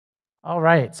All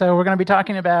right, so we're going to be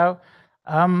talking about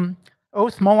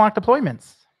oath Moloch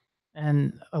deployments.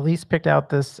 And Elise picked out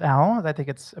this owl. I think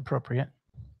it's appropriate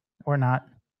or not.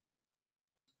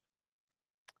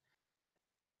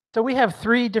 So we have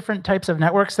 3 different types of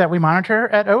networks that we monitor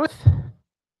at Oath.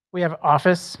 We have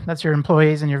Office, that's your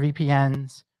employees and your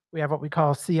VPNs. We have what we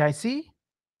call CIC,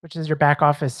 which is your back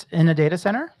office in a data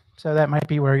center. So that might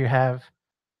be where you have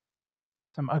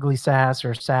some ugly SaaS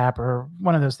or SAP or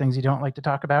one of those things you don't like to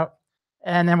talk about.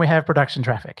 And then we have production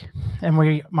traffic. And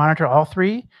we monitor all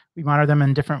 3. We monitor them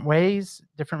in different ways,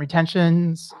 different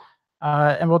retentions,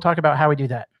 and we'll talk about how we do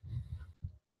that.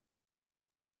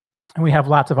 And we have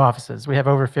lots of offices. We have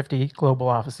over 50 global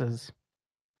offices.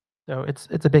 So it's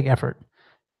a big effort.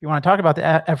 If you want to talk about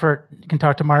the effort, you can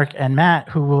talk to Mark and Matt,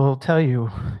 who will tell you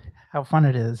how fun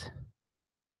it is.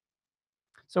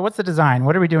 So what's the design?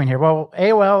 What are we doing here? Well,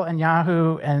 AOL and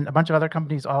Yahoo and a bunch of other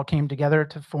companies all came together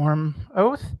to form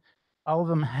Oath. All of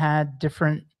them had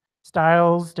different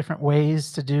styles, different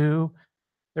ways to do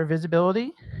their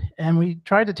visibility. And we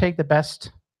tried to take the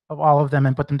best of all of them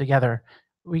and put them together.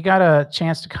 We got a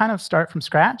chance to kind of start from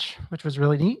scratch, which was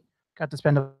really neat. Got to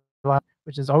spend a lot,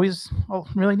 which is always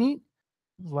really neat.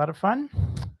 It was a lot of fun.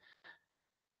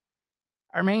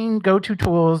 Our main go-to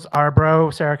tools are Bro,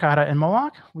 Saracata, and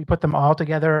Moloch. We put them all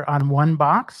together on one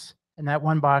box. In that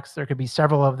one box, there could be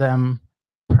several of them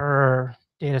per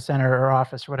data center or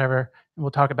office or whatever, and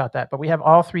we'll talk about that. But we have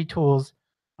all 3 tools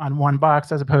on one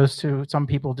box, as opposed to some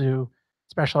people do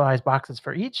specialized boxes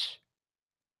for each.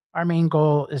 Our main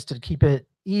goal is to keep it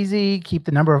easy, keep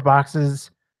the number of boxes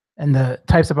and the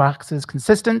types of boxes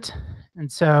consistent.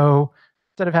 And so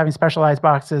instead of having specialized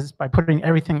boxes, by putting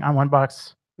everything on one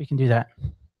box, we can do that.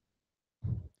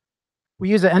 We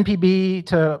use an NPB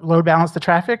to load balance the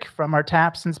traffic from our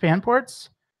taps and span ports.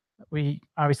 We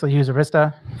obviously use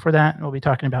Arista for that, and we'll be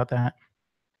talking about that.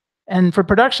 And for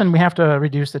production, we have to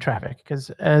reduce the traffic because,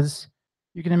 as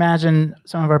you can imagine,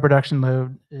 some of our production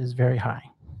load is very high.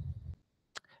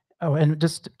 Oh, and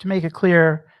just to make it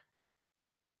clear,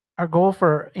 our goal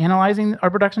for analyzing our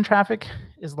production traffic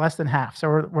is less than half.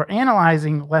 So we're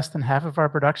analyzing less than half of our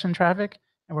production traffic,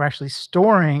 and we're actually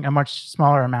storing a much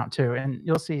smaller amount too. And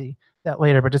you'll see that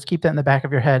later, but just keep that in the back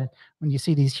of your head when you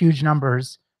see these huge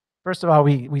numbers. First of all,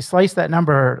 we slice that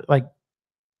number like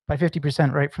by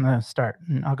 50% right from the start,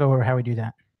 and I'll go over how we do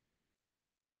that.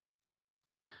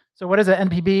 So what is an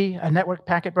NPB? A network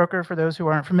packet broker, for those who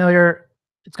aren't familiar.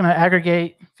 It's going to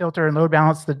aggregate, filter, and load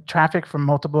balance the traffic from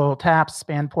multiple taps,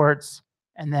 span ports,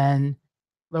 and then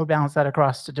load balance that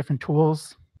across to different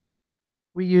tools.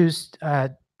 We used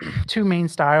 2 main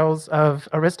styles of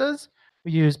Aristas.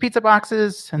 We use pizza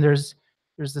boxes, and there's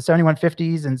the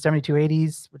 7150s and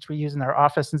 7280s, which we use in our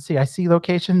office and CIC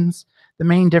locations. The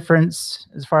main difference,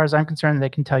 as far as I'm concerned, they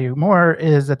can tell you more,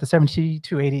 is that the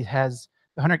 7280 has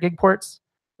the 100 gig ports,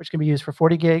 which can be used for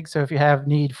 40 gigs. So if you have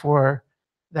need for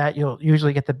that, you'll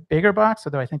usually get the bigger box,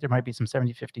 although I think there might be some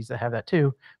 7050s that have that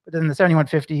too. But then the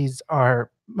 7150s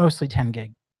are mostly 10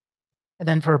 gig. And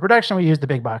then for production, we use the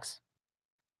big box.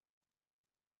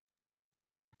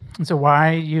 And so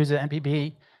why use an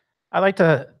NPB? I like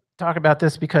to talk about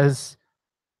this because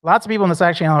lots of people in the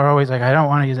Slack channel are always like, I don't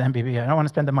want to use an NPB. I don't want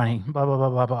to spend the money, blah, blah, blah,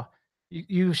 blah, blah.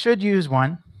 You should use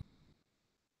one.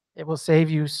 It will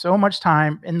save you so much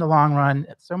time in the long run.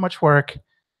 It's so much work.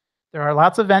 There are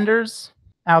lots of vendors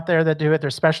out there that do it.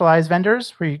 There's specialized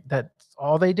vendors that's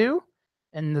all they do.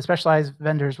 And the specialized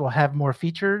vendors will have more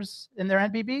features in their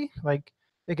NPB, like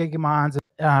the Gigamons.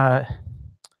 Can't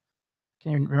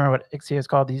even remember what Ixia is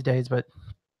called these days, but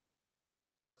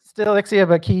still Ixia,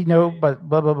 but Keynote, but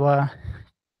blah, blah, blah.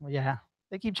 Well, yeah,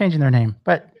 they keep changing their name.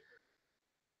 But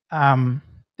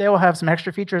they will have some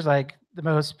extra features, like the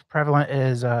most prevalent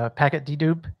is packet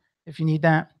dedupe, if you need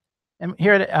that. And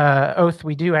here at Oath,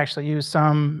 we do actually use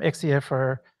some Ixia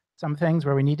for some things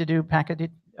where we need to do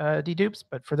packet dedupes,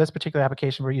 but for this particular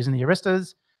application, we're using the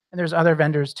Aristas, and there's other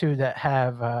vendors too that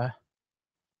have a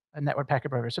network packet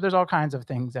broker. So there's all kinds of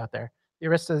things out there. The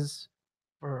Aristas,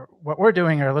 for what we're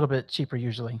doing, are a little bit cheaper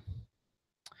usually.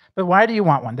 But why do you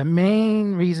want one? The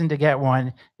main reason to get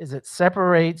one is it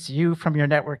separates you from your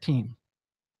network team.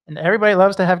 And everybody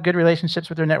loves to have good relationships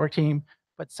with their network team,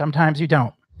 but sometimes you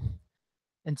don't.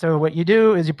 And so what you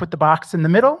do is you put the box in the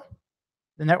middle.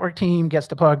 The network team gets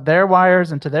to plug their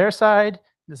wires into their side.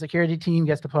 The security team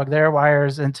gets to plug their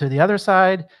wires into the other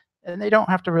side. And they don't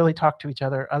have to really talk to each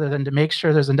other other than to make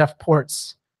sure there's enough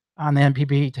ports on the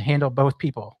NPB to handle both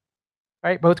people,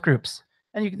 right? Both groups.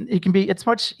 And it's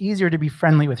much easier to be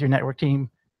friendly with your network team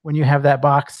when you have that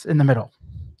box in the middle.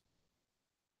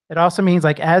 It also means,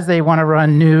 like, as they want to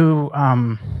run new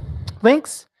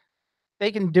links,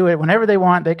 they can do it whenever they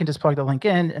want. They can just plug the link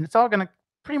in, and it's all going to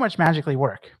pretty much magically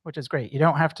work, which is great. You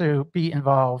don't have to be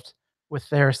involved with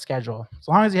their schedule as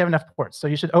long as you have enough ports. So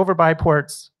you should overbuy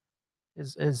ports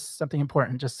is something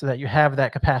important, just so that you have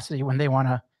that capacity when they want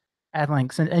to add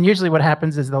links. And usually what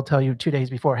happens is they'll tell you 2 days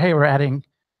before, hey, we're adding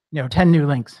 10 new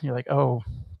links. And you're like, oh,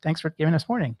 thanks for giving us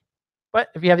warning. But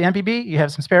if you have the NPB, you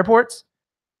have some spare ports,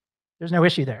 there's no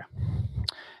issue there.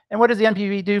 And what does the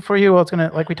NPB do for you? Well, it's going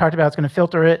to, like we talked about, it's going to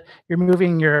filter it. You're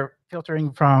moving your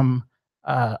filtering from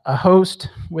a host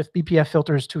with BPF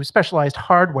filters to specialized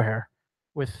hardware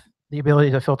with the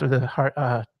ability to filter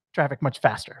the traffic much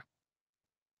faster.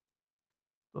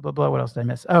 Blah, blah, blah. What else did I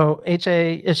miss? Oh,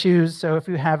 HA issues. So if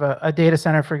you have a data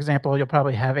center, for example, you'll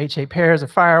probably have HA pairs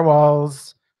of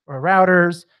firewalls or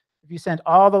routers. If you send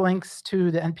all the links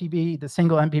to the NPB, the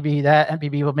single NPB, that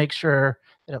NPB will make sure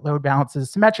that it load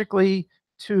balances symmetrically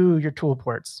to your tool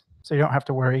ports, so you don't have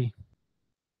to worry.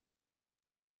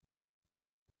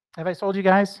 Have I sold you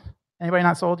guys? Anybody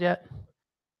not sold yet?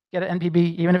 Get an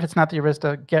NPB, even if it's not the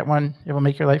Arista, get one. It will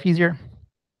make your life easier.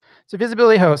 So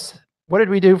visibility hosts. What did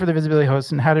we do for the visibility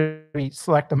hosts, and how did we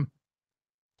select them?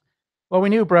 Well, we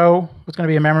knew Bro was going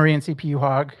to be a memory and CPU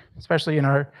hog, especially in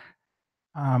our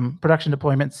production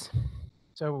deployments.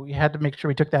 So we had to make sure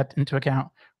we took that into account.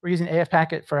 We're using AF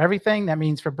packet for everything. That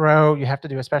means for Bro, you have to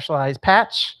do a specialized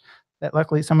patch that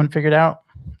luckily someone figured out,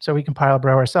 so we compile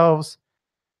Bro ourselves.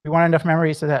 We want enough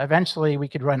memory so that eventually we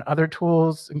could run other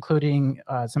tools, including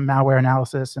some malware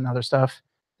analysis and other stuff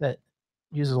that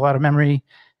uses a lot of memory.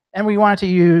 And we wanted to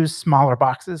use smaller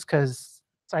boxes because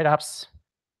SiteOps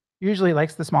usually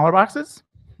likes the smaller boxes.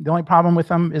 The only problem with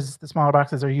them is the smaller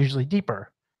boxes are usually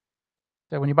deeper.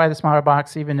 So when you buy the smaller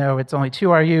box, even though it's only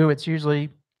 2 RU, it's usually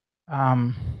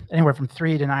anywhere from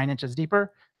 3 to 9 inches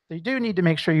deeper. So you do need to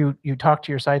make sure you talk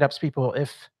to your SiteOps people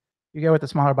if you go with the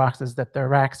smaller boxes, that their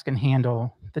racks can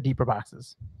handle the deeper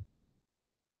boxes.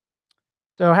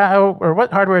 So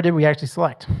what hardware did we actually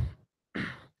select?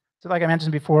 So like I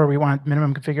mentioned before, we want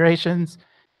minimum configurations.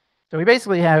 So we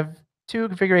basically have 2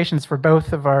 configurations for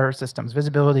both of our systems,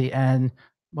 visibility and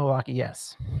Moloch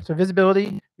ES. So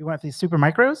visibility, we went with these super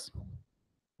micros.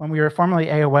 When we were formerly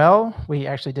AOL, we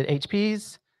actually did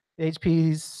HPs. The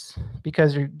HPs,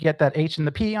 because you get that H and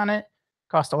the P on it,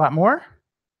 cost a lot more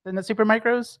than the super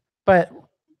micros. But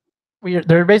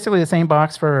they're basically the same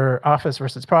box for Office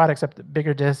versus Prod, except the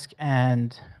bigger disk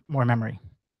and more memory.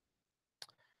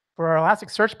 For our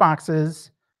Elasticsearch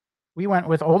boxes, we went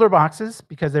with older boxes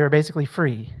because they were basically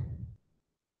free.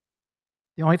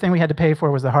 The only thing we had to pay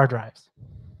for was the hard drives.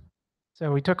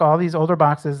 So we took all these older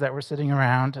boxes that were sitting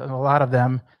around, a lot of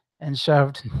them, and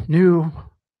shoved new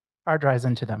hard drives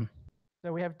into them.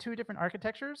 So we have 2 different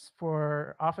architectures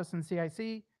for Office and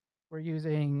CIC. We're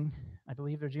using, I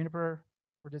believe they're Juniper.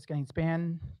 We're just getting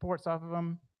span ports off of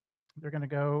them. They're going to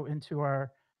go into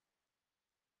our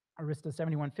Arista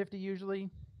 7150 usually.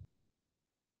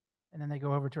 And then they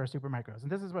go over to our super micros.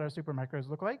 And this is what our super micros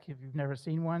look like. If you've never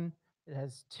seen one, it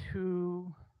has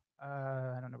 2,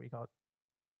 I don't know what you call it,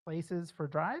 places for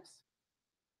drives.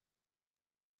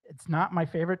 It's not my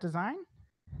favorite design,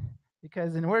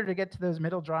 because in order to get to those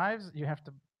middle drives, you have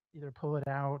to either pull it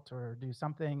out or do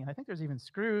something. And I think there's even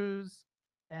screws.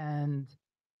 And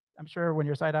I'm sure when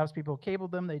your SiteOps people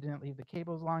cabled them, they didn't leave the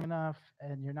cables long enough,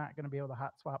 and you're not going to be able to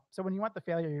hot swap. So when you want the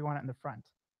failure, you want it in the front.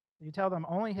 You tell them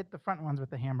only hit the front ones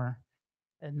with the hammer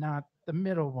and not the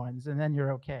middle ones, and then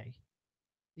you're okay.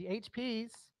 The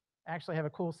HPs actually have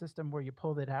a cool system where you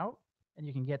pull it out and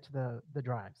you can get to the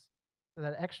drives. So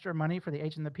that extra money for the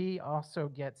H and the P also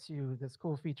gets you this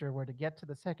cool feature where to get to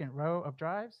the second row of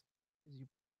drives,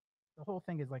 the whole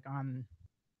thing is like on,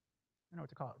 I don't know what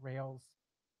to call it, rails,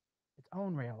 its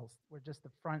own rails, where just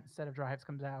the front set of drives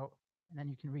comes out, and then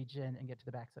you can reach in and get to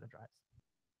the back set of drives.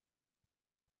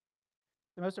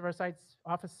 So most of our sites,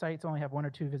 Office sites, only have 1 or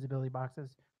 2 visibility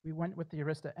boxes. We went with the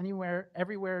Arista anywhere,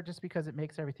 everywhere, just because it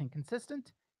makes everything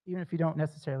consistent, even if you don't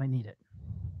necessarily need it.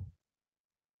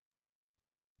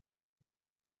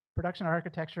 Production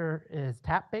architecture is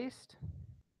tap-based,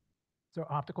 so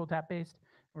optical tap-based.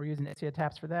 We're using Ixia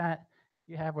taps for that.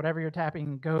 You have whatever you're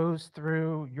tapping goes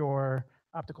through your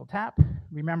optical tap.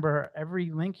 Remember,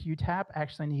 every link you tap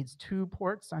actually needs 2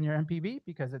 ports on your MPB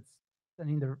because it's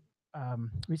sending the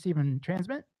receive and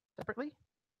transmit separately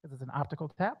because it's an optical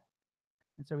tap.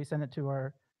 And so we send it to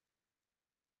our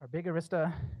big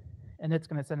Arista, and it's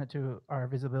going to send it to our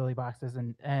visibility boxes.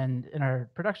 And in our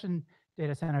production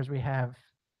data centers, we have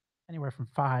anywhere from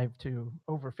 5 to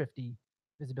over 50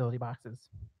 visibility boxes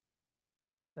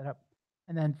set up.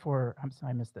 And then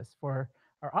I missed this. For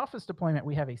our Office deployment,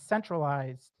 we have a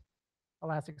centralized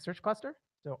Elasticsearch cluster.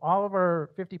 So all of our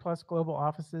 50 plus global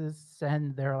offices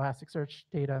send their Elasticsearch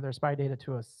data, their spy data,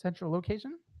 to a central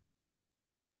location.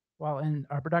 While in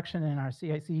our production and our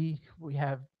CIC, we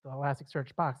have the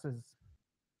Elasticsearch boxes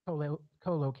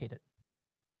co-located.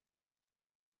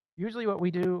 Usually what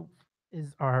we do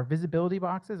is our visibility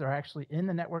boxes are actually in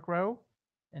the network row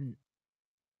and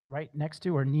right next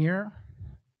to or near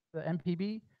the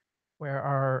MPB, where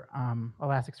our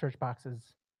Elasticsearch boxes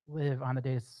live on the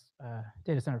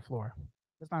data center floor.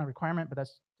 That's not a requirement, but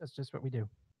that's just what we do.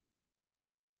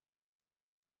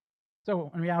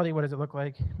 So in reality, what does it look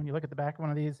like when you look at the back of one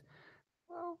of these?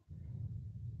 Well,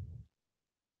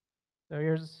 so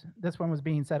here's, this one was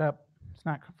being set up. It's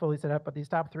not fully set up, but these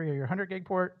top three are your 100 gig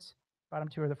ports. Bottom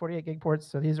two are the 48 gig ports.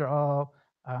 So these are all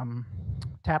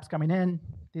taps coming in.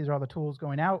 These are all the tools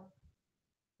going out.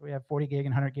 We have 40 gig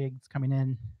and 100 gigs coming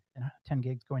in and 10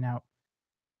 gigs going out.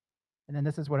 And then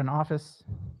this is what an office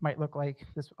might look like.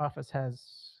 This office has,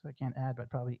 I can't add, but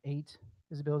probably 8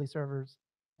 visibility servers.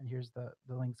 And here's the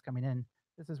links coming in.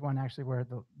 This is one actually where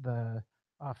the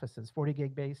office is 40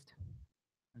 gig based.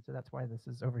 And so that's why this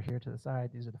is over here to the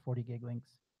side. These are the 40 gig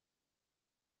links.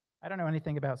 I don't know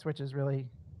anything about switches really,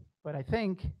 but I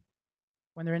think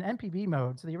when they're in NPB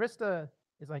mode, so the Arista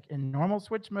is like in normal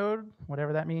switch mode,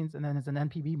 whatever that means, and then it's in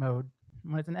NPB mode.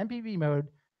 When it's in NPB mode,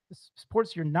 this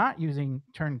ports you're not using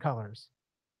turn colors,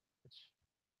 which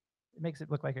it makes it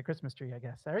look like a Christmas tree, I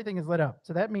guess. Everything is lit up.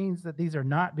 So that means that these are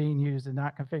not being used and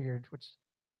not configured, which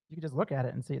you can just look at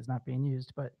it and see it's not being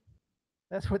used, but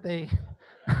that's what they,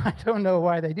 I don't know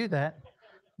why they do that,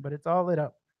 but it's all lit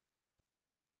up.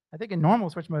 I think in normal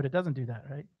switch mode, it doesn't do that,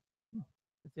 right?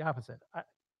 It's the opposite.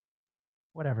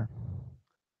 Whatever.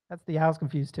 That's the owl's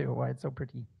confused too, why it's so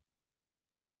pretty.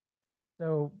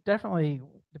 So definitely,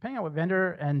 depending on what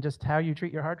vendor and just how you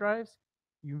treat your hard drives,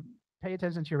 you pay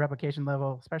attention to your replication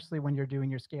level, especially when you're doing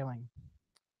your scaling.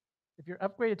 If you're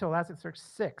upgraded to Elasticsearch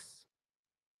 6,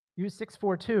 use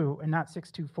 642 and not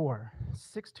 624.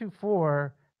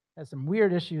 624 has some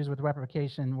weird issues with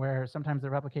replication where sometimes the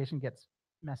replication gets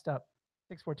messed up.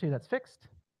 642, that's fixed.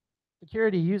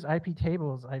 Security, use IP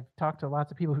tables. I've talked to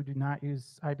lots of people who do not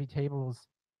use IP tables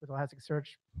with Elasticsearch.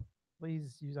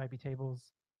 Please use IP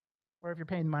tables. Or if you're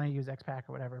paying money, use XPack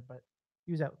or whatever, but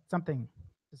use something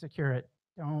to secure it.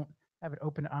 Don't have it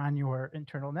open on your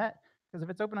internal net, because if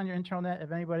it's open on your internal net,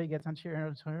 if anybody gets onto your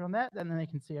internal net, then they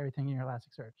can see everything in your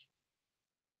Elasticsearch.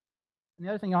 And the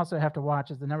other thing you also have to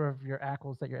watch is the number of your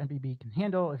ACLs that your NPB can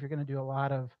handle if you're going to do a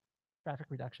lot of traffic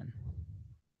reduction.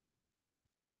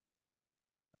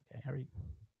 Okay,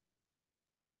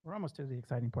 we're almost to the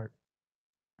exciting part.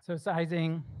 So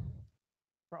sizing.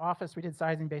 For Office, we did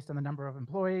sizing based on the number of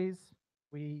employees.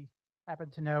 We happen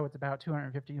to know it's about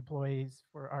 250 employees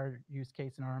for our use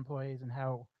case and our employees and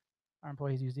how our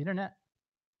employees use the internet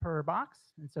per box.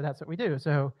 And so that's what we do.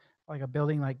 So like a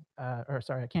building like, a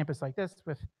campus like this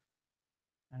with,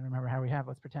 I don't remember how we have,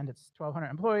 let's pretend it's 1,200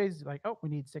 employees, like, oh, we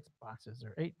need 6 boxes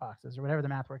or 8 boxes or whatever the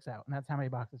math works out. And that's how many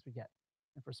boxes we get.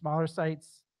 And for smaller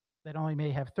sites that only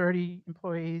may have 30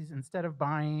 employees, instead of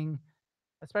buying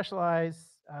a specialized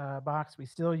box, we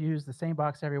still use the same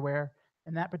box everywhere.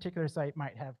 And that particular site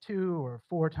might have 2 or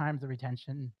 4 times the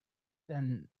retention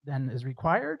than is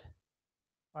required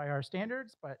by our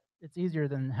standards, but it's easier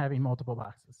than having multiple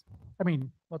boxes. I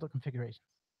mean, multiple configurations.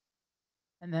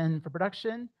 And then for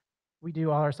production, we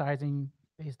do all our sizing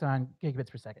based on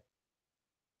gigabits per second.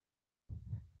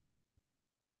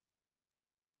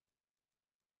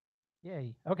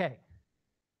 Yay, okay.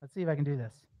 Let's see if I can do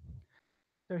this.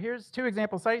 So here's 2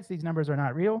 example sites. These numbers are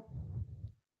not real.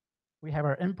 We have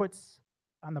our inputs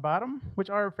on the bottom, which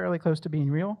are fairly close to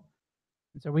being real.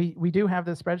 And so we do have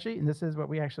this spreadsheet, and this is what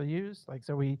we actually use. Like,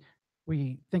 so we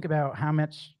think about how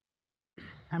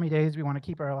many days we want to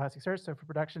keep our Elasticsearch. So for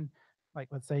production, like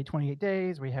let's say 28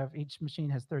 days, we have each machine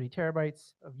has 30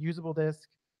 terabytes of usable disk.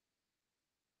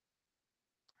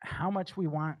 How much we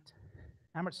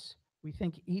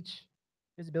think each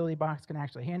visibility box can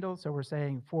actually handle. So we're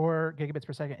saying 4 gigabits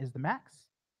per second is the max.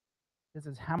 This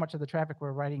is how much of the traffic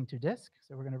we're writing to disk.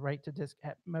 So we're going to write to disk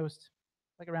at most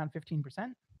like around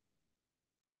 15%.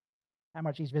 How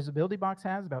much each visibility box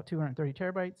has, about 230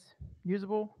 terabytes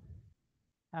usable.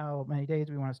 How many days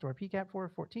we want to store PCAP for,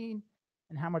 14.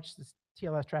 And how much this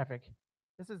TLS traffic.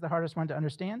 This is the hardest one to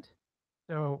understand.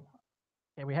 So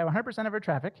okay, we have 100% of our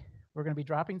traffic. We're going to be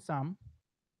dropping some.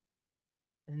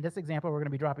 In this example, we're going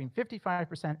to be dropping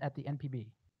 55% at the NPB.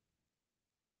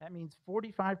 That means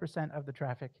 45% of the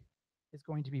traffic is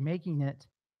going to be making it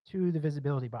to the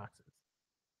visibility boxes.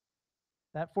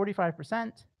 That 45%,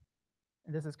 and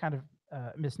this is kind of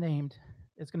misnamed,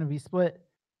 it's going to be split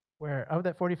where of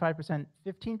that 45%,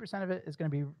 15% of it is going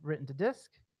to be written to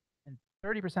disk, and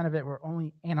 30% of it we're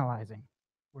only analyzing.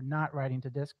 We're not writing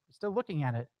to disk. We're still looking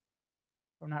at it.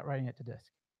 We're not writing it to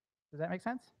disk. Does that make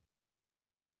sense?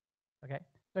 Okay,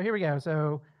 so here we go.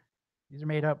 So these are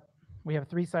made up. We have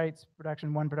 3 sites,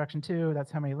 production 1, production 2.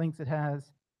 That's how many links it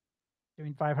has,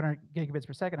 doing 500 gigabits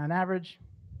per second on average.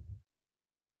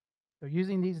 So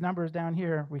using these numbers down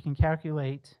here, we can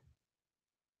calculate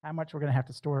how much we're going to have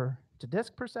to store to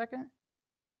disk per second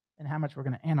and how much we're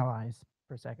going to analyze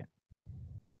per second,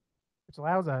 which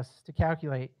allows us to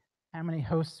calculate how many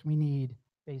hosts we need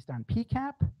based on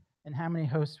PCAP and how many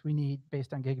hosts we need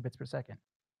based on gigabits per second.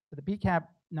 So the PCAP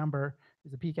number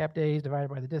is the PCAP days divided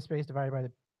by the disk space divided by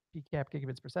the PCAP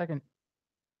gigabits per second.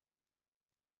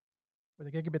 Where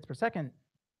the gigabits per second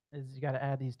is you got to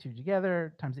add these two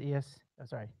together times the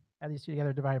add these two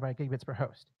together divided by gigabits per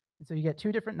host. And so you get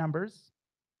 2 different numbers,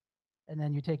 and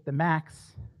then you take the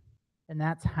max, and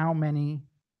that's how many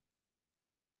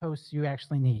hosts you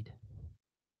actually need.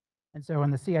 And so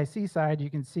on the CIC side, you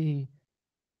can see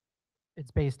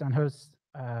it's based on hosts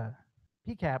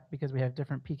PCAP because we have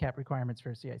different PCAP requirements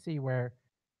for CIC, where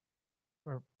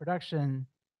for production,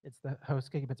 it's the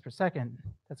host gigabits per second.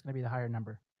 That's going to be the higher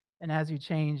number. And as you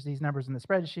change these numbers in the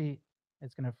spreadsheet,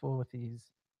 it's going to fool with these.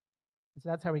 And so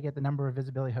that's how we get the number of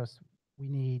visibility hosts we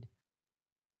need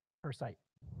per site.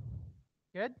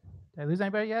 Good? Did I lose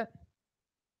anybody yet?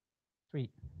 Sweet.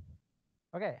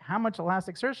 Okay, how much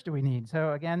Elasticsearch do we need?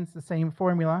 So again, it's the same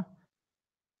formula,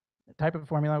 the type of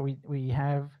formula. We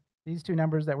have these 2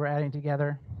 numbers that we're adding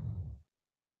together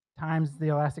times the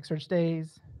Elasticsearch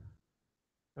days.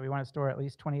 So we want to store at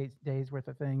least 28 days worth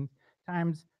of things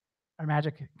times our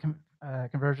magic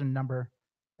conversion number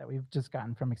that we've just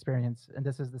gotten from experience. And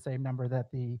this is the same number that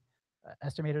the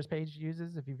estimators page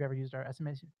uses if you've ever used our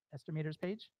estimators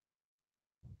page.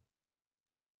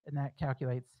 And that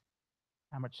calculates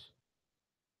how much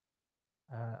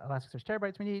Elasticsearch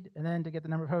terabytes we need. And then to get the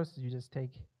number of hosts, you just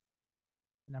take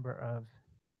the number of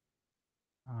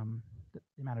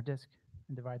the amount of disk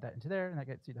and divide that into there, and that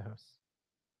gets you the hosts.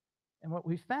 And what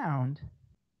we found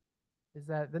is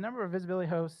that the number of visibility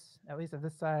hosts, at least of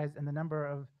this size, and the number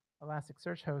of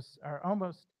Elasticsearch hosts are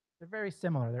they're very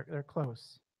similar. They're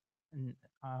close. And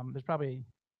there's probably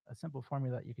a simple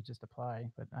formula that you could just apply,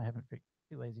 but I haven't been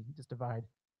too lazy. Just divide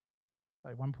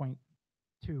by 1.2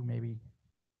 maybe.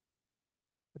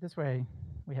 But this way,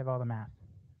 we have all the math.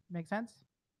 Make sense?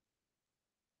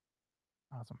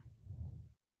 Awesome.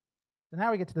 So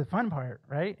now we get to the fun part,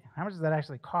 right? How much does that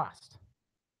actually cost?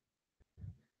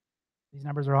 These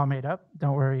numbers are all made up.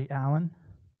 Don't worry, Alan.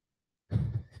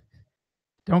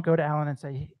 Don't go to Alan and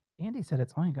say, Andy said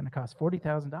it's only going to cost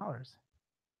 $40,000.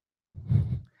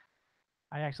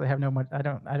 I actually have no much. I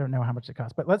don't know how much it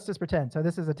costs, but let's just pretend. So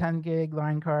this is a 10 gig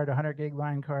line card, 100 gig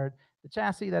line card, the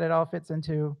chassis that it all fits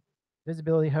into,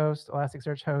 visibility host,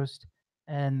 Elasticsearch host,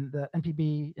 and the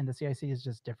NPB in the CIC is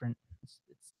just different. It's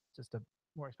just a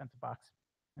more expensive box.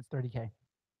 It's $30K.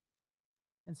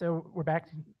 And so we're back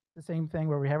to the same thing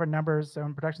where we have our numbers. So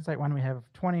in production site 1, we have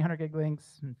 20 100 gig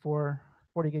links and 4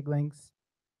 40 gig links.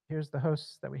 Here's the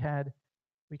hosts that we had.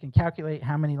 We can calculate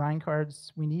how many line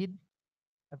cards we need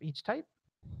of each type.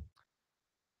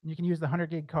 And you can use the 100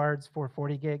 gig cards for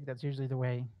 40 gig. That's usually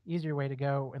the easier way to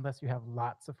go, unless you have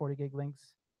lots of 40 gig links.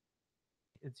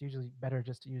 It's usually better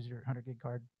just to use your 100 gig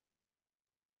card,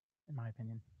 in my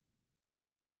opinion.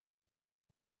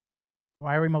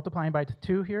 Why are we multiplying by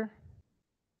 2 here?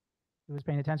 Who was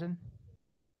paying attention?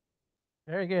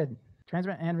 Very good.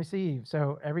 Transmit and receive.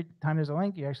 So every time there's a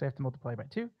link, you actually have to multiply by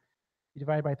 2. You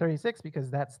divide by 36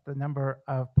 because that's the number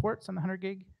of ports on the 100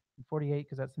 gig, and 48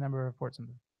 because that's the number of ports on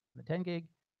the 10 gig,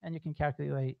 and you can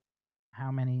calculate how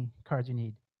many cards you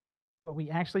need. What we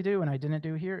actually do, and I didn't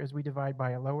do here, is we divide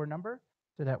by a lower number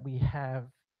so that we have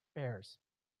spares.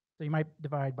 So you might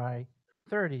divide by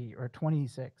 30 or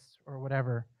 26 or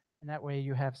whatever, and that way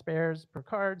you have spares per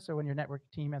card. So when your network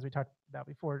team, as we talked about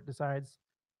before, decides,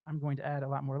 I'm going to add a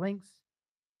lot more links,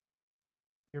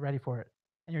 you're ready for it.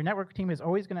 And your network team is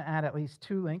always going to add at least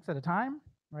 2 links at a time,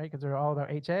 right? Because they're all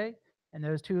about HA. And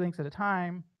those 2 links at a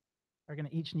time are going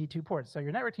to each need 2 ports. So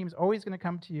your network team is always going to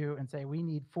come to you and say, we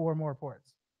need 4 more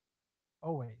ports.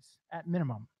 Always, at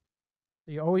minimum.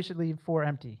 So you always should leave 4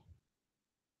 empty.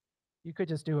 You could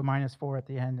just do a -4 at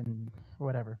the end and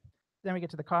whatever. Then we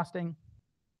get to the costing.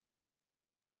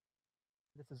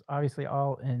 This is obviously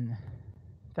all in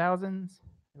thousands.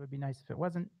 It would be nice if it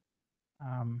wasn't.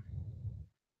 And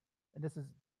this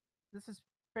is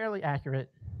fairly accurate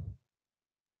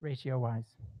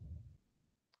ratio-wise.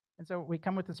 And so we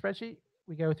come with the spreadsheet.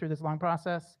 We go through this long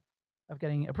process of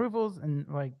getting approvals, and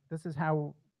like this is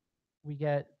how we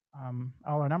get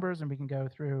all our numbers, and we can go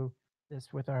through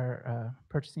this with our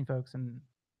purchasing folks, and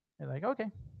they're like,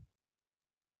 okay.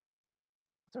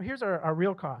 So here's our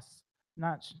real costs.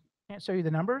 Can't show you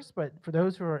the numbers, but for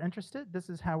those who are interested, this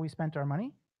is how we spent our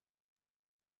money.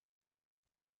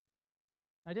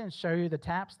 I didn't show you the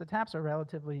taps. The taps are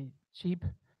relatively cheap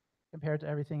compared to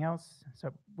everything else,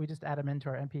 so we just add them into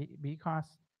our MPB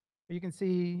costs. But you can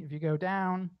see if you go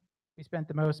down, we spent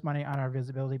the most money on our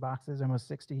visibility boxes. Almost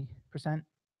 60%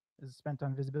 is spent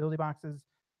on visibility boxes,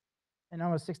 and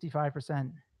almost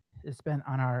 65% is spent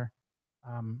on our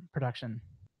production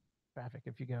traffic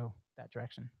if you go that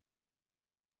direction.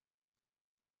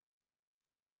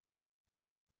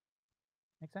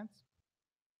 Make sense?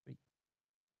 Sweet.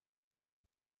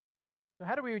 So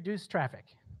how do we reduce traffic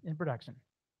in production?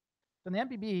 So in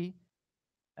the MPB,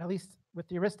 at least with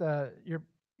the Arista, your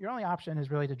only option is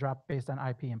really to drop based on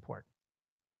IP and port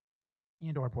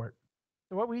and/or port.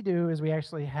 So what we do is we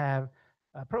actually have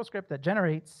a Perl script that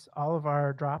generates all of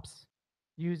our drops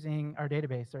using our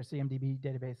database, our CMDB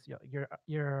database,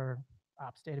 your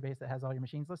ops database that has all your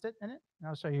machines listed in it. And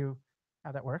I'll show you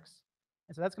how that works.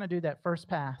 And so that's going to do that first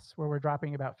pass where we're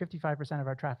dropping about 55% of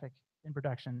our traffic in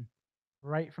production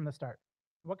right from the start.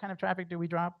 What kind of traffic do we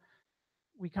drop?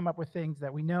 We come up with things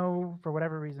that we know for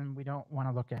whatever reason we don't want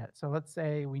to look at. So let's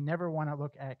say we never want to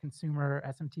look at consumer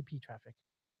SMTP traffic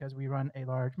because we run a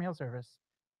large mail service,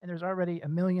 and there's already a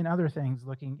million other things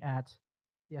looking at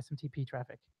the SMTP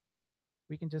traffic.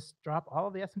 We can just drop all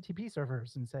of the SMTP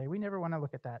servers and say we never want to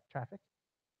look at that traffic.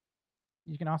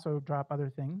 You can also drop other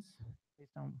things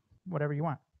based on whatever you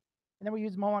want. And then we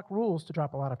use Moloch rules to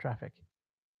drop a lot of traffic.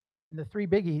 And the three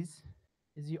biggies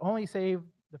is you only save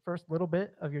the first little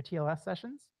bit of your TLS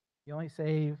sessions. You only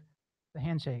save the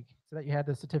handshake so that you had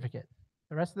the certificate.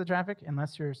 The rest of the traffic,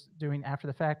 unless you're doing after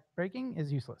the fact breaking,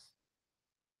 is useless.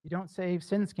 You don't save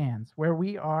SYN scans. Where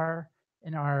we are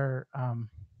in our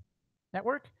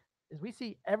network is we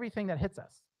see everything that hits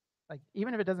us. Like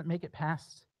even if it doesn't make it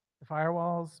past the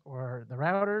firewalls or the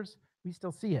routers, we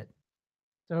still see it.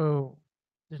 So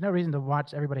there's no reason to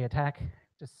watch everybody attack,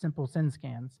 just simple SYN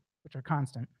scans, which are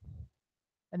constant.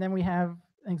 And then we have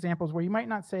examples where you might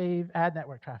not save ad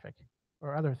network traffic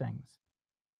or other things.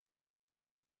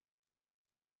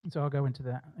 And so I'll go into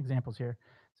the examples here.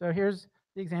 So here's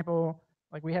the example.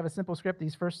 Like we have a simple script.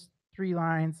 These first 3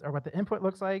 lines are what the input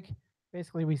looks like.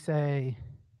 Basically, we say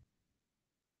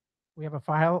we have a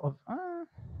file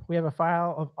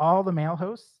of all the mail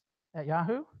hosts at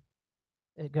Yahoo.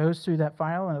 It goes through that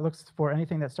file and it looks for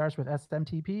anything that starts with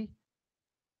SMTP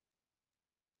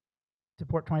to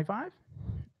port 25,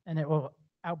 and it will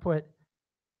output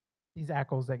these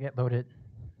ACLs that get loaded,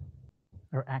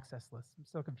 or access lists. I'm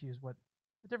still confused what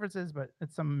the difference is, but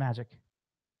it's some magic.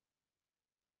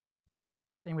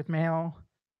 Same with mail.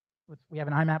 We have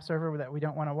an IMAP server that we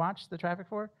don't want to watch the traffic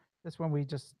for. This one we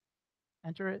just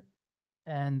enter it,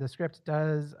 and the script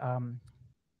does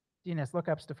DNS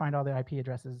lookups to find all the IP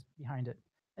addresses behind it.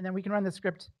 And then we can run this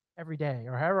script every day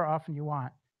or however often you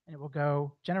want, and it will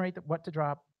go generate what to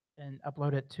drop and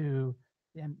upload it to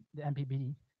the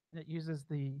MPB. And it uses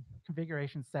the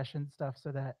configuration session stuff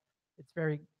so that it's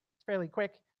fairly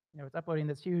quick. You know, it's uploading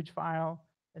this huge file,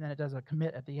 and then it does a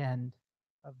commit at the end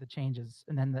of the changes,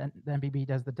 and then the MPB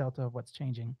does the delta of what's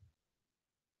changing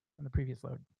from the previous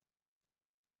load.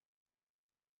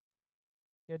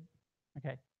 Good.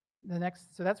 Okay.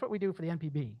 So that's what we do for the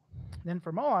MPB. Then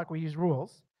for Moloch, we use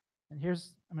rules. And I'm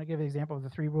going to give an example of the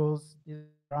 3 rules. These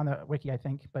are on the wiki, I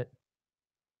think, but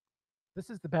this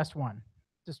is the best one.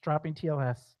 Just dropping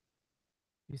TLS.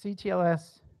 You see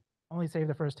TLS, only save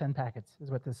the first 10 packets, is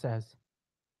what this says.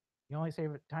 You only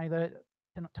save a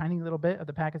tiny little bit of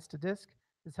the packets to disk.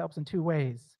 This helps in 2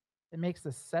 ways. It makes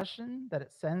the session that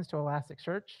it sends to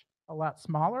Elasticsearch a lot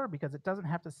smaller because it doesn't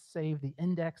have to save the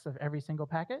index of every single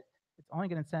packet. It's only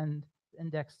going to send the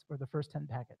index for the first 10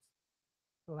 packets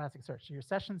to Elasticsearch. So your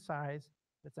session size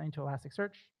that's sending to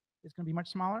Elasticsearch is going to be much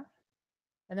smaller.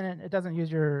 And then it doesn't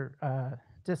use your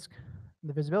disk,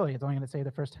 the visibility. It's only going to save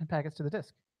the first 10 packets to the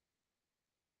disk.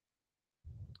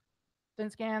 SYN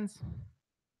scans,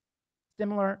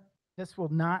 similar. This will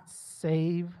not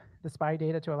save the SPY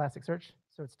data to Elasticsearch.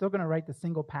 So it's still going to write the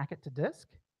single packet to disk.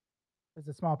 It's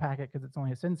a small packet because it's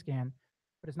only a SYN scan,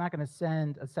 but it's not going to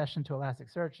send a session to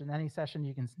Elasticsearch. And any session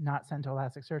you can not send to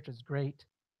Elasticsearch is great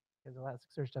because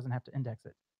Elasticsearch doesn't have to index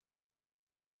it.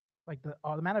 Like the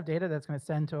amount of data that's going to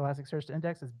send to Elasticsearch to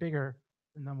index is bigger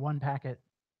than the 1 packet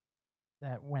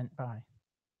that went by.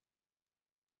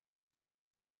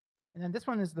 And then this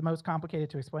one is the most complicated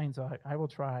to explain, so I will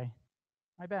try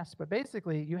my best. But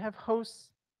basically, you have hosts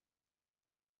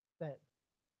that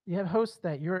You have hosts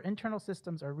that your internal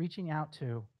systems are reaching out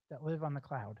to that live on the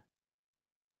cloud,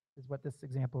 is what this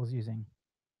example is using.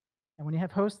 And when you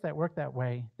have hosts that work that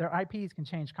way, their IPs can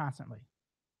change constantly,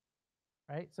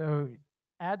 right? So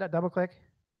add that double click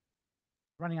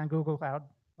running on Google Cloud,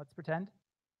 let's pretend.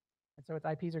 And so its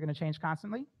IPs are going to change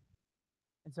constantly.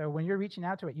 And so when you're reaching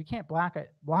out to it, you can't block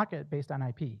it based on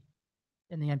IP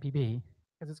in the NPB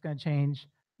because it's going to change.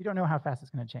 You don't know how fast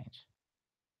it's going to change.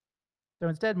 So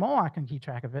instead, Moloch can keep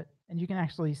track of it, and you can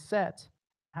actually set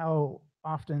how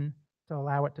often to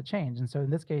allow it to change. And so in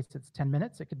this case, it's 10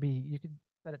 minutes. It could be, you could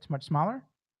set it to much smaller.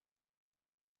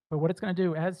 But what it's going to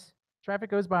do as traffic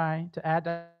goes by, to add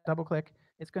that double click,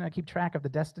 it's going to keep track of the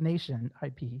destination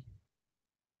IP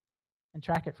and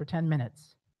track it for 10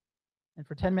 minutes. And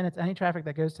for 10 minutes, any traffic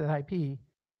that goes to the IP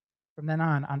from then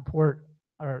on port,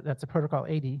 or that's a protocol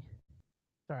 80,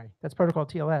 sorry, that's protocol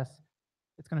TLS,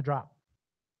 it's going to drop.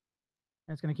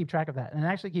 And it's going to keep track of that. And it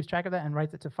actually keeps track of that and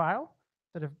writes it to file.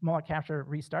 So that if Moloch capture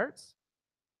restarts,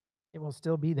 it will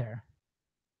still be there.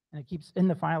 And it keeps in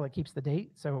the file, it keeps the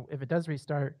date. So if it does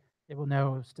restart, it will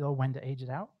know still when to age it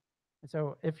out. And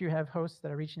so if you have hosts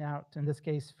that are reaching out, in this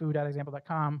case,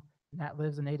 food.example.com, and that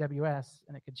lives in AWS,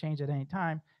 and it could change at any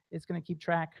time, it's going to keep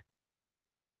track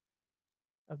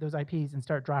of those IPs and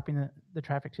start dropping the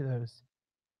traffic to those.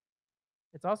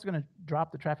 It's also going to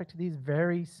drop the traffic to these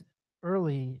very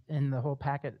early in the whole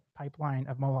packet pipeline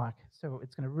of Moloch. So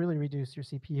it's going to really reduce your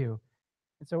CPU.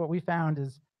 And so what we found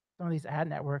is some of these ad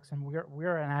networks, and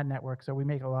we're an ad network, so we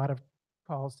make a lot of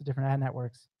calls to different ad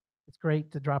networks. It's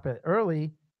great to drop it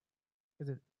early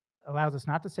because it allows us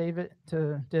not to save it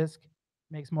to disk,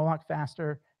 makes Moloch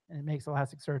faster, and it makes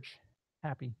Elasticsearch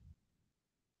happy.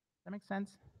 Does that make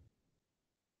sense?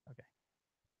 Okay.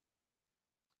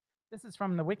 This is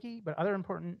from the wiki, but other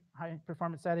important high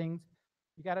performance settings,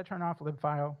 you got to turn off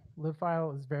libfile.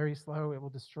 Libfile is very slow. It will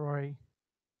destroy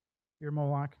your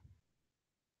Moloch.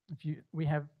 We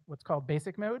have what's called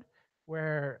basic mode,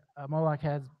 where Moloch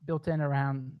has built in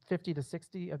around 50 to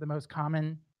 60 of the most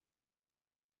common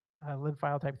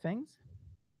libfile type things.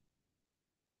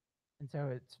 And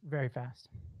so it's very fast.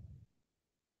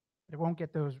 But it won't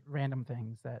get those random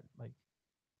things that like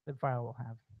libfile will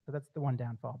have. So that's the one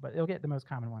downfall, but it'll get the most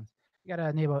common ones. You got to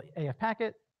enable AF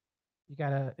packet. You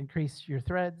got to increase your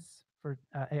threads for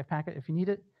AF packet if you need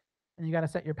it. And you got to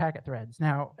set your packet threads.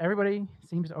 Now, everybody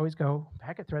seems to always go,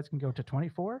 packet threads can go to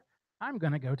 24. I'm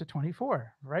going to go to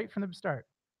 24 right from the start.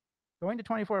 Going to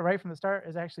 24 right from the start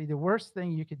is actually the worst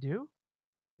thing you could do.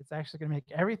 It's actually going to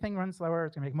make everything run slower.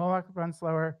 It's going to make Moloch run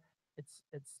slower. It's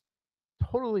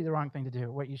totally the wrong thing to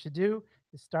do. What you should do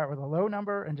is start with a low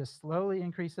number and just slowly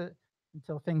increase it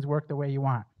until things work the way you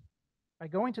want. By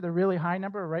going to the really high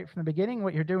number right from the beginning,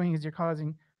 what you're doing is you're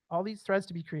causing all these threads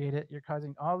to be created. You're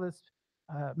causing all this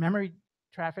memory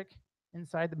traffic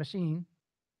inside the machine.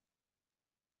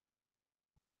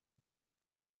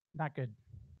 Not good.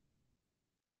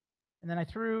 And then I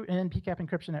threw in PCAP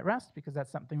encryption at rest because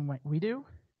that's something we do.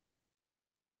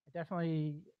 I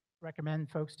definitely recommend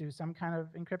folks do some kind of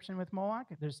encryption with Moloch.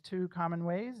 There's two common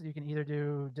ways. You can either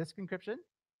do disk encryption,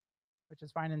 which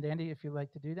is fine and dandy if you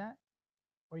like to do that,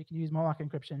 or you can use Moloch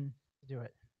encryption to do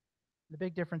it. The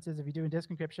big difference is if you do disk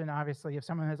encryption, obviously if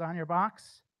someone is on your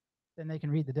box, then they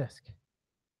can read the disk,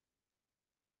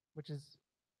 which is,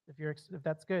 if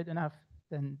that's good enough,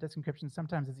 then disk encryption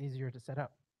sometimes is easier to set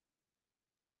up.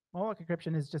 Moloch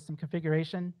encryption is just some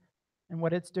configuration, and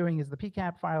what it's doing is the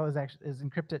PCAP file is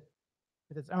encrypted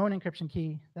with its own encryption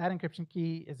key. That encryption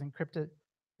key is encrypted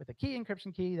with a key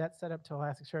encryption key that's set up to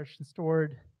Elasticsearch and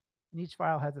stored, and each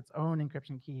file has its own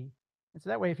encryption key. And so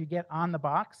that way, if you get on the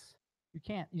box,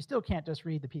 you still can't just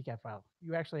read the PCAP file.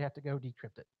 You actually have to go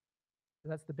decrypt it. So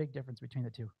that's the big difference between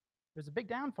the two. There's a big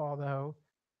downfall though,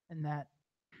 in that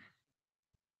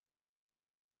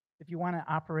if you want to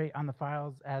operate on the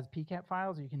files as PCAP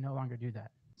files, you can no longer do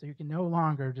that. So you can no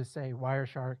longer just say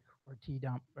Wireshark or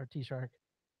tdump or tshark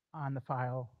on the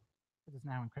file because it's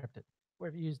now encrypted. Or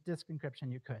if you use disk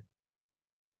encryption, you could.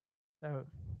 So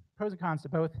pros and cons to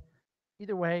both.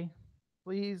 Either way,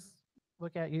 please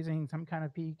look at using some kind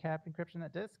of PCAP encryption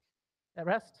at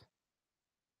rest.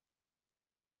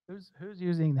 Who's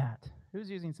using that? Who's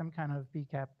using some kind of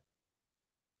PCAP?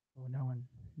 Oh, no one.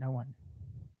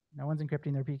 No one's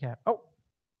encrypting their PCAP. Oh,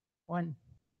 one.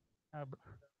 Well,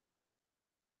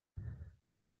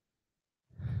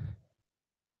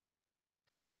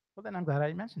 then I'm glad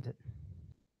I mentioned it.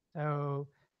 So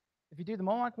if you do the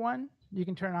Moloch one, you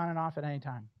can turn on and off at any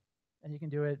time. And you can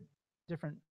do it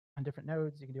on different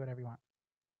nodes. You can do whatever you want.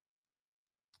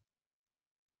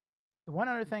 The one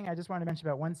other thing I just wanted to mention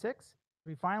about 1.6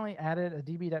 We finally added a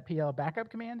db.pl backup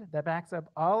command that backs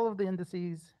up all of the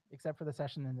indices except for the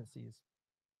session indices.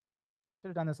 Should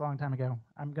have done this a long time ago.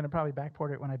 I'm going to probably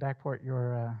backport it when I backport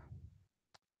your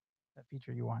that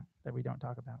feature you want that we don't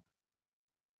talk about.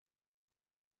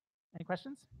 Any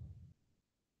questions?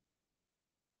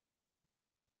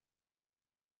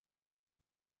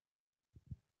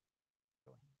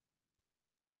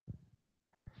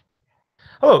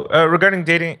 Hello. Regarding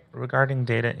data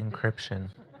encryption.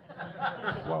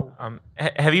 Whoa.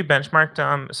 Have you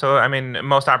benchmarked? So I mean,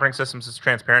 most operating systems is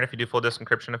transparent if you do full disk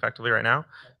encryption effectively right now.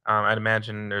 I'd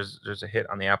imagine there's a hit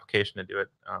on the application to do it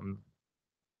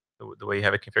the way you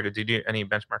have it configured. Do you do any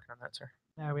benchmarking on that, sir?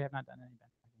 No, we have not done any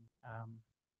benchmarking.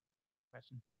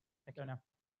 Question. I don't know.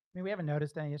 I mean, we haven't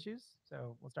noticed any issues,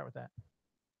 so we'll start with that.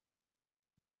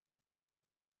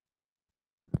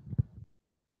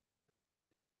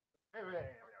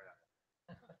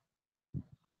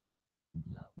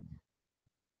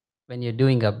 When you're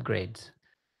doing upgrades,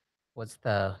 what's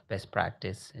the best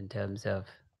practice in terms of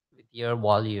with your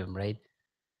volume, right?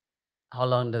 How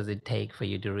long does it take for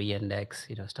you to re-index,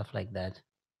 stuff like that?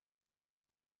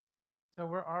 So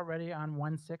we're already on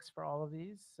 1.6 for all of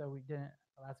these, so we didn't.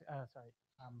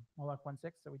 Moloch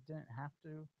 1.6, so we didn't have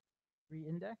to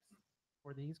re-index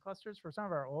for these clusters. For some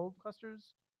of our old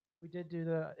clusters, we did do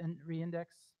the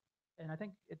re-index, and I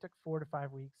think it took 4 to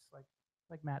 5 weeks,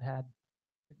 like Matt had,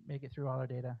 to make it through all our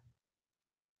data.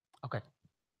 Okay.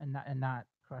 And not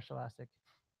crush Elastic.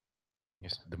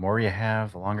 Yes, the more you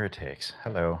have, the longer it takes.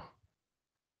 Hello.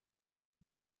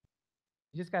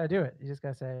 You just got to do it. You just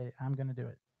got to say, I'm going to do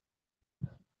it.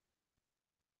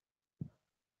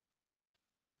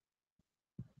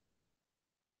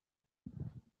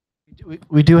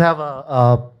 We do have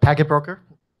a packet broker,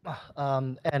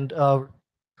 and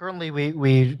currently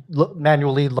we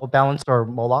manually load balance our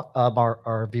Moloch,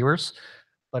 our viewers,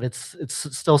 but it's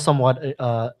still somewhat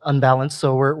unbalanced.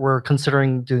 So we're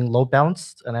considering doing load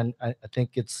balance, and then I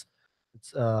think it's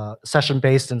session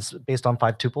based and based on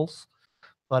 5 tuples.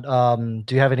 But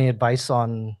do you have any advice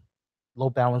on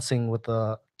load balancing with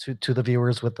the to the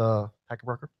viewers with the packet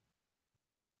broker,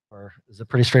 or is it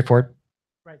pretty straightforward?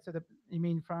 Right. So you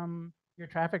mean from your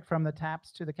traffic from the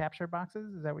taps to the capture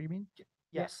boxes? Is that what you mean?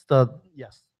 Yes.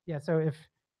 Yes. Yeah. So if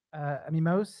I mean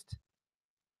most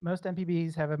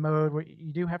MPBs have a mode where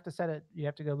you do have to set it. You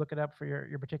have to go look it up for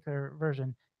your particular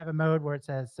version. Have a mode where it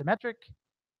says symmetric.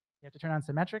 You have to turn on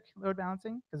symmetric load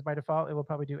balancing because by default it will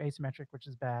probably do asymmetric, which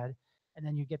is bad. And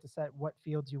then you get to set what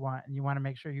fields you want, and you want to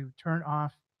make sure you turn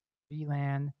off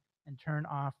VLAN and turn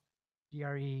off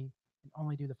GRE and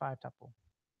only do the 5 tuple.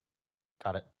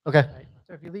 Got it. Okay. Right.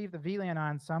 So if you leave the VLAN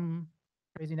on, some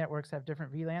crazy networks have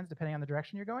different VLANs depending on the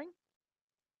direction you're going.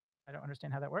 I don't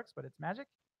understand how that works, but it's magic.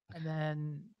 And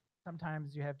then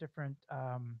sometimes you have different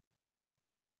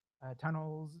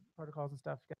tunnels, protocols, and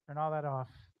stuff. You got to turn all that off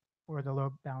for the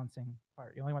load balancing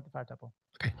part. You only want the 5 tuple.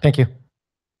 Okay. Thank you.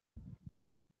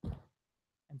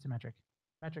 And symmetric.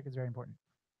 Symmetric is very important.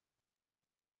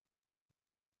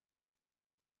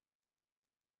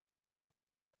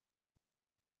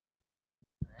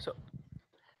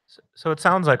 So it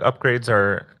sounds like upgrades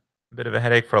are a bit of a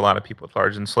headache for a lot of people with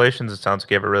large installations. It sounds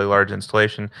like you have a really large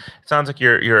installation. It sounds like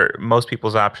your most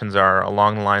people's options are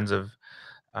along the lines of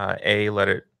let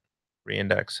it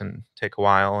reindex and take a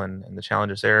while, and the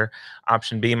challenges there.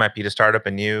 Option B might be to start up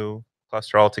a new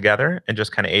cluster altogether and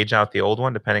just kind of age out the old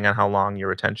one depending on how long your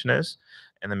retention is,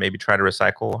 and then maybe try to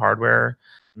recycle hardware.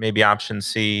 Maybe option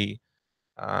C,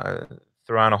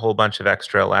 throw on a whole bunch of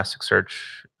extra Elasticsearch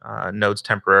nodes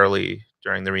temporarily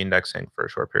during the reindexing for a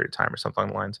short period of time or something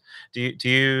along the lines.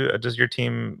 Does your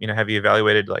team, have you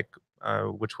evaluated like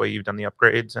which way you've done the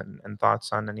upgrades and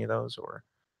thoughts on any of those or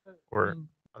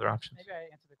other options? Maybe I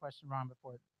answered the question wrong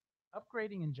before.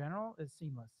 Upgrading in general is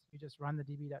seamless. You just run the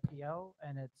db.pl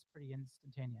and it's pretty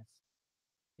instantaneous.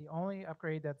 The only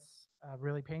upgrade that's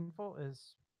really painful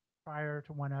is prior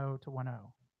to 1.0 to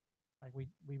 1.0. Like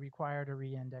we required a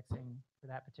re-indexing for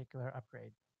that particular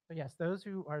upgrade. So yes, those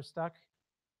who are stuck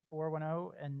for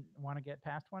 1.0 and want to get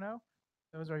past 1.0,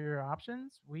 those are your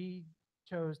options. We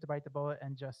chose to bite the bullet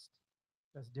and just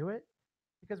do it,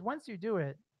 because once you do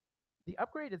it, the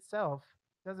upgrade itself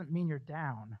doesn't mean you're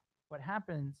down. What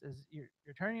happens is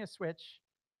you're turning a switch,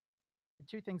 and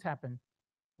 2 things happen.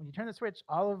 When you turn the switch,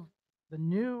 all of the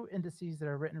new indices that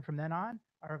are written from then on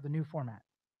are of the new format.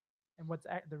 And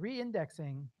the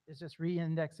re-indexing is just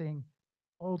re-indexing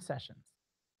old sessions.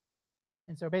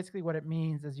 And so basically what it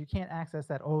means is you can't access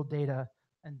that old data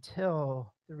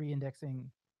until the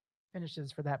re-indexing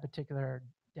finishes for that particular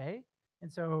day.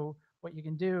 And so what you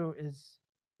can do is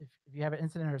if you have an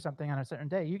incident or something on a certain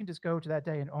day, you can just go to that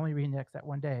day and only reindex that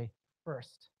one day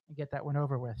first and get that one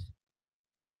over with.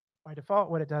 By default,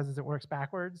 what it does is it works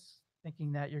backwards,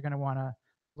 thinking that you're going to want to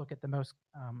look at the most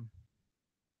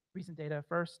recent data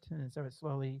first, and so it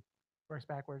slowly works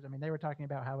backwards. I mean, they were talking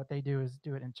about how what they do is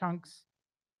do it in chunks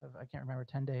of, I can't remember,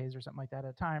 10 days or something like that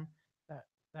at a time.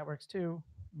 That works too.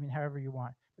 I mean, however you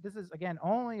want. But this is, again,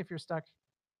 only if you're stuck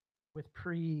with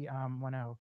pre 1.0.